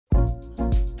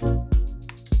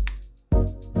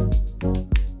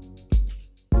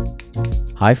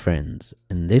Hi friends,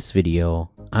 in this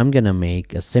video, I'm gonna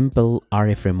make a simple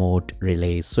RF remote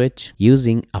relay switch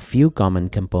using a few common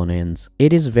components.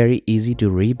 It is very easy to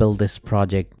rebuild this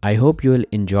project. I hope you will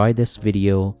enjoy this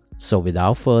video. So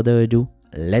without further ado,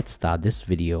 let's start this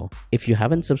video. If you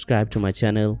haven't subscribed to my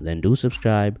channel, then do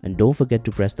subscribe and don't forget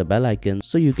to press the bell icon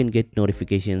so you can get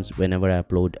notifications whenever I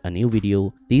upload a new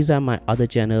video. These are my other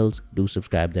channels, do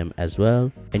subscribe them as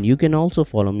well. And you can also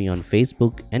follow me on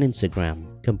Facebook and Instagram.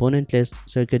 Component list,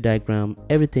 circuit diagram,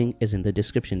 everything is in the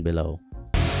description below.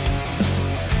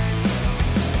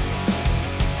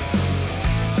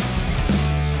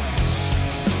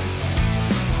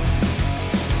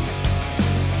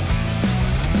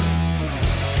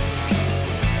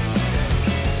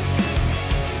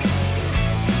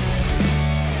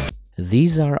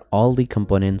 These are all the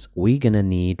components we're gonna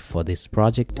need for this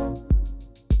project.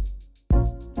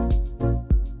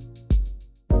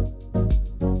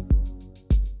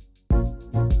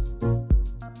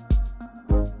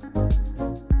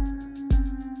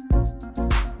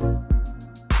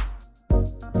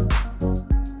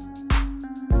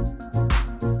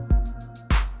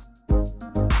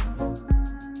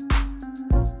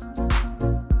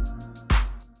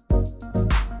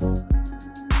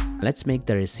 Let's make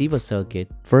the receiver circuit.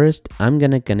 First, I'm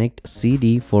gonna connect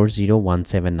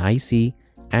CD4017 IC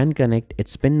and connect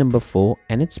its pin number 4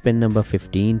 and its pin number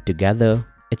 15 together,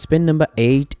 its pin number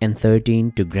 8 and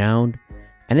 13 to ground,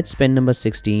 and its pin number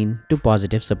 16 to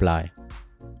positive supply.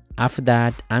 After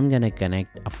that, I'm gonna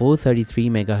connect a 433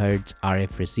 MHz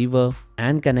RF receiver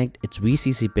and connect its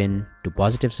VCC pin to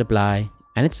positive supply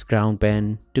and its ground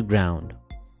pin to ground.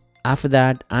 After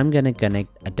that, I'm gonna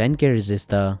connect a 10K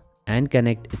resistor and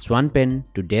connect its one pin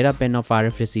to data pin of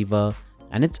RF receiver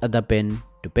and its other pin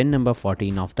to pin number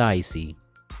 14 of the IC.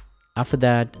 After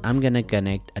that, I'm gonna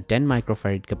connect a 10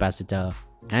 microfarad capacitor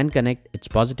and connect its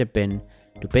positive pin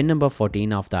to pin number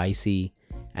 14 of the IC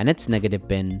and its negative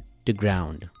pin to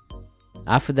ground.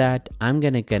 After that, I'm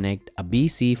gonna connect a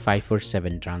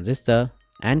BC547 transistor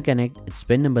and connect its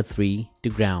pin number 3 to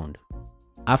ground.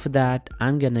 After that,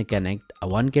 I'm gonna connect a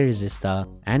 1K resistor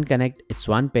and connect its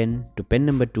one pin to pin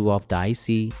number 2 of the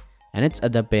IC and its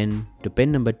other pin to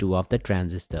pin number 2 of the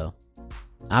transistor.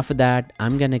 After that,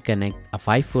 I'm gonna connect a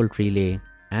 5V relay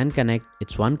and connect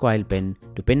its one coil pin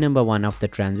to pin number 1 of the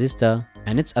transistor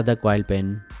and its other coil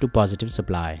pin to positive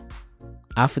supply.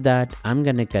 After that, I'm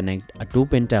gonna connect a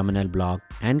 2-pin terminal block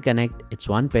and connect its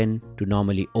one pin to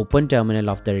normally open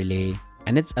terminal of the relay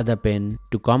and its other pin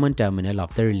to common terminal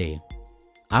of the relay.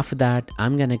 After that,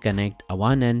 I'm gonna connect a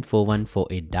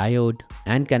 1N4148 diode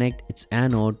and connect its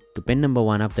anode to pin number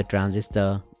 1 of the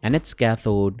transistor and its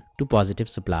cathode to positive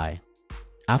supply.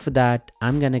 After that,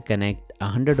 I'm gonna connect a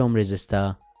 100 ohm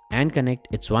resistor and connect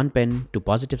its one pin to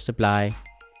positive supply.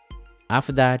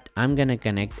 After that, I'm gonna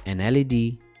connect an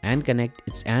LED and connect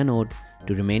its anode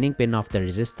to remaining pin of the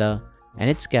resistor and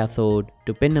its cathode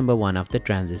to pin number 1 of the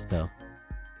transistor.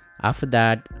 After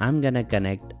that, I'm gonna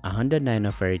connect a 100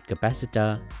 nanofarad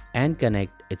capacitor and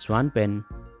connect its one pin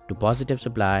to positive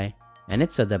supply and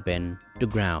its other pin to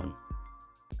ground.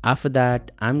 After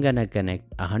that, I'm gonna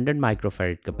connect a 100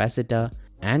 microfarad capacitor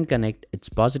and connect its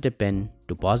positive pin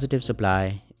to positive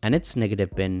supply and its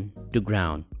negative pin to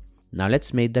ground. Now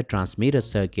let's make the transmitter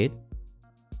circuit.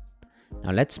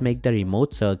 Now let's make the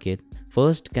remote circuit.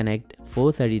 First, connect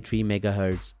 433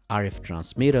 MHz RF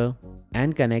transmitter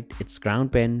and connect its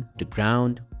ground pin to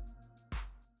ground.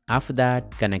 After that,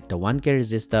 connect a 1K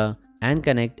resistor and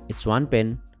connect its one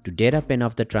pin to data pin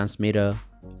of the transmitter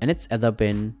and its other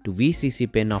pin to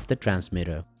VCC pin of the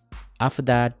transmitter. After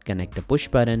that, connect a push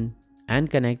button and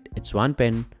connect its one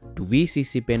pin to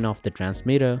VCC pin of the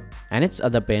transmitter and its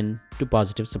other pin to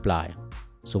positive supply.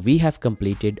 So we have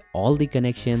completed all the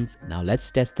connections. Now let's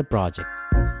test the project.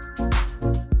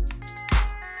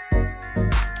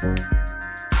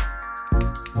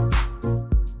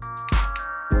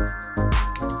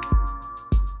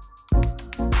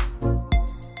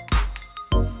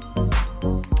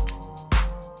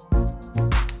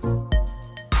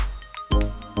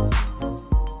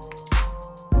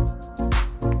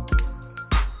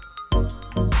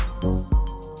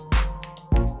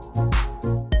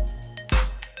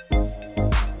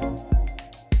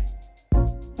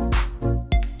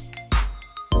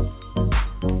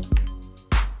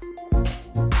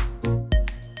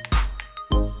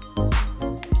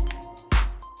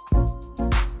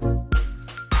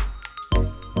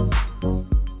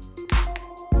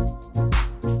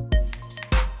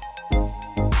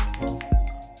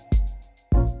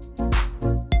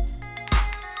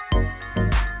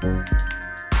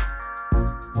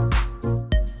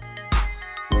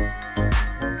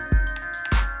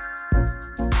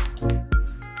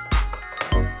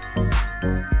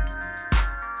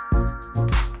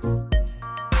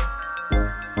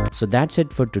 So that's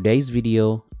it for today's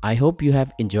video. I hope you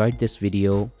have enjoyed this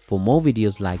video. For more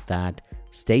videos like that,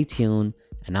 stay tuned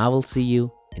and I will see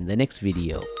you in the next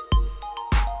video.